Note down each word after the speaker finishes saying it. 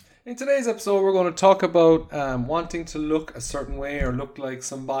In today's episode, we're going to talk about wanting to look a certain way or look like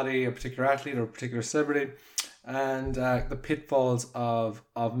somebody, a particular athlete or a particular celebrity, and the pitfalls of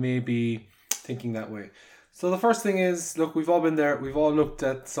maybe thinking that way. So the first thing is, look, we've all been there. We've all looked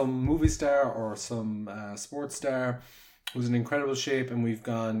at some movie star or some sports star who's in incredible shape, and we've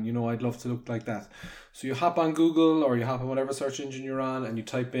gone, I'd love to look like that. So you hop on Google or you hop on whatever search engine you're on, and you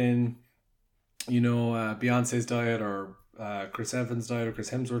type in, Beyonce's diet or Chris Evans' diet or Chris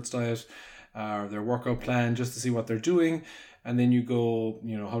Hemsworth's diet or their workout plan just to see what they're doing. And then you go,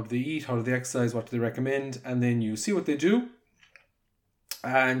 how do they eat? How do they exercise? What do they recommend? And then you see what they do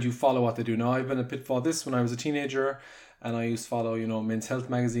and you follow what they do. Now, I've been a pitfall of this when I was a teenager, and I used to follow, men's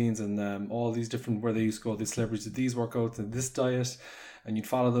health magazines and all these different, where they used to go, these celebrities did these workouts and this diet, and you'd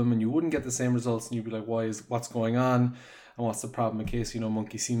follow them and you wouldn't get the same results, and you'd be like, what's going on? And what's the problem, in case,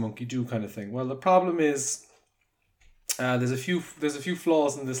 monkey see, monkey do kind of thing. Well, the problem is there's a few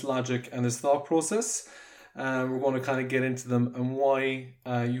flaws in this logic and this thought process. We're going to kind of get into them and why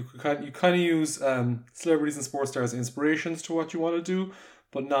you kind of use celebrities and sports stars as inspirations to what you want to do,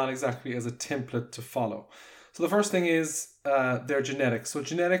 but not exactly as a template to follow. So the first thing is their genetics. So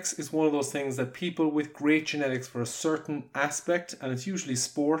genetics is one of those things that people with great genetics for a certain aspect, and it's usually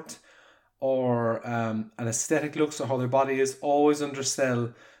sport or an aesthetic look, so how their body is, always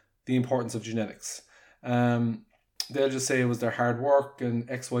undersell the importance of genetics. They'll just say it was their hard work and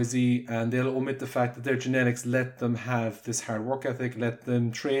XYZ, and they'll omit the fact that their genetics let them have this hard work ethic, let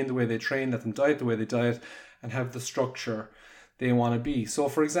them train the way they train, let them diet the way they diet, and have the structure they want to be. So,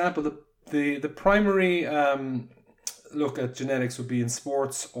 for example, the primary look at genetics would be in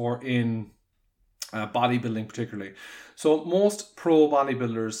sports or in bodybuilding particularly. So most pro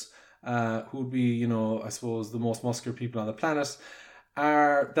bodybuilders who would be, I suppose, the most muscular people on the planet,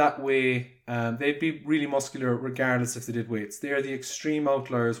 are that way. They'd be really muscular regardless if they did weights. They're the extreme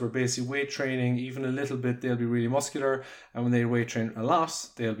outliers where basically weight training, even a little bit, they'll be really muscular. And when they weight train a lot,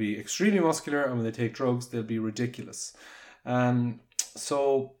 they'll be extremely muscular. And when they take drugs, they'll be ridiculous.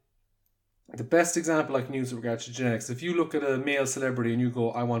 So the best example I can use with regard to genetics, if you look at a male celebrity and you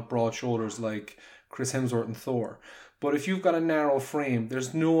go, I want broad shoulders like Chris Hemsworth and Thor. But if you've got a narrow frame,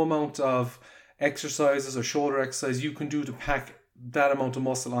 there's no amount of exercises or shoulder exercise you can do to pack that amount of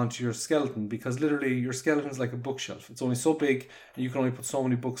muscle onto your skeleton, because literally your skeleton is like a bookshelf. It's only so big and you can only put so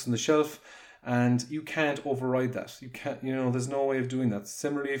many books on the shelf, and you can't override that. You can't, there's no way of doing that.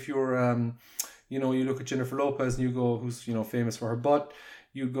 Similarly, if you're you look at Jennifer Lopez and you go, who's famous for her butt,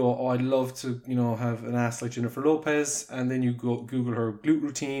 you go, oh, I'd love to have an ass like Jennifer Lopez, and then you go Google her glute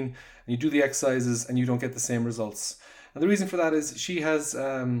routine and you do the exercises and you don't get the same results. And the reason for that is she has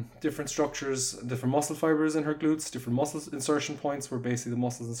different structures, different muscle fibers in her glutes, different muscle insertion points where basically the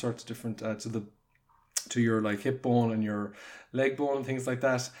muscles insert to different to your like hip bone and your leg bone and things like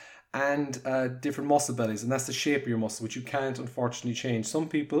that, and different muscle bellies, and that's the shape of your muscle, which you can't unfortunately change. Some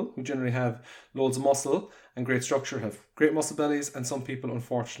people who generally have loads of muscle and great structure have great muscle bellies, and some people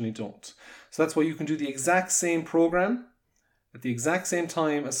unfortunately don't. So that's why you can do the exact same program at the exact same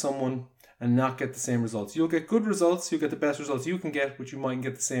time as someone and not get the same results. You'll get good results, you'll get the best results you can get, but you mightn't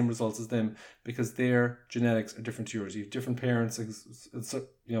get the same results as them because their genetics are different to yours. You have different parents,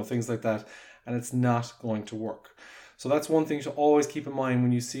 things like that, and it's not going to work. So that's one thing to always keep in mind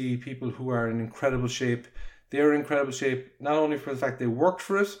when you see people who are in incredible shape. They're in incredible shape not only for the fact they worked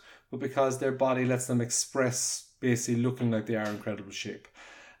for it, but because their body lets them express basically looking like they are in incredible shape.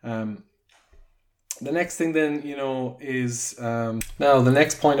 The next thing then, is now the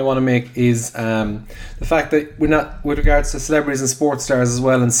next point I want to make is the fact that we're not, with regards to celebrities and sports stars as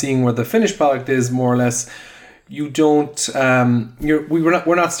well, and seeing where the finished product is more or less, you don't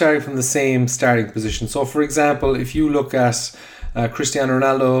we're not starting from the same starting position. So for example, if you look at Cristiano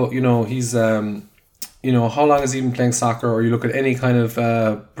Ronaldo, he's how long has he been playing soccer, or you look at any kind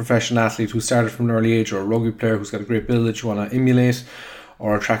of professional athlete who started from an early age, or a rugby player who's got a great build that you want to emulate,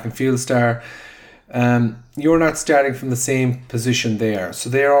 or a track and field star. You're not starting from the same position they are. So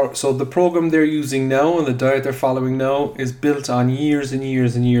the program they're using now and the diet they're following now is built on years and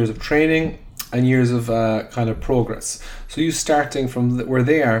years and years of training and years of kind of progress. So you starting from where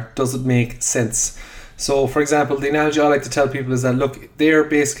they are doesn't make sense. So for example, the analogy I like to tell people is that, look, they're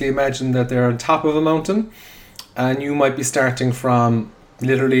basically, imagine that they're on top of a mountain and you might be starting from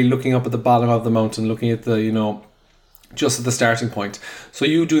literally looking up at the bottom of the mountain, looking at the, just at the starting point. So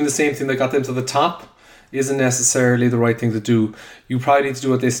you doing the same thing that got them to the top isn't necessarily the right thing to do. You probably need to do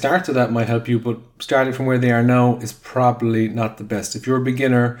what they started at, might help you, but starting from where they are now is probably not the best. If you're a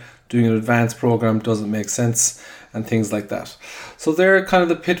beginner, doing an advanced program doesn't make sense, and things like that. So they're kind of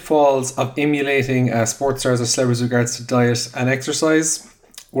the pitfalls of emulating sports stars or celebrities with regards to diet and exercise.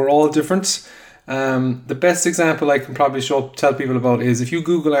 We're all different. The best example I can probably tell people about is if you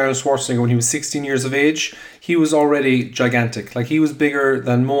Google Arnold Schwarzenegger when he was 16 years of age, he was already gigantic. Like he was bigger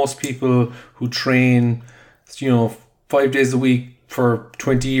than most people who train, 5 days a week for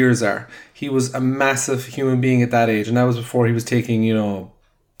 20 years are. He was a massive human being at that age, and that was before he was taking,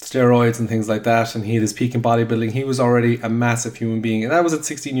 steroids and things like that, and he had his peak in bodybuilding. He was already a massive human being, and that was at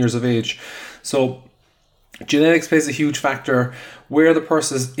 16 years of age. So genetics plays a huge factor. Where the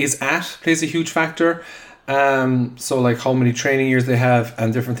person is at plays a huge factor. So like how many training years they have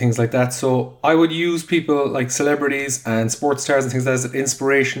and different things like that. So I would use people like celebrities and sports stars and things like that as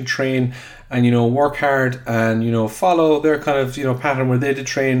inspiration, train and work hard and follow their kind of pattern where they did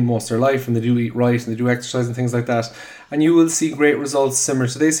train most of their life and they do eat right and they do exercise and things like that, and you will see great results similar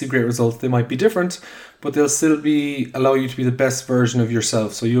to they see great results. They might be different, but they'll still allow you to be the best version of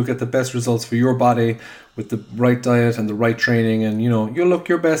yourself. So you'll get the best results for your body with the right diet and the right training, and you'll look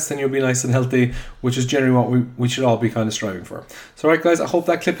your best and you'll be nice and healthy, which is generally what we should all be kind of striving for. So alright guys, I hope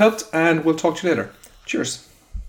that clip helped, and we'll talk to you later. Cheers.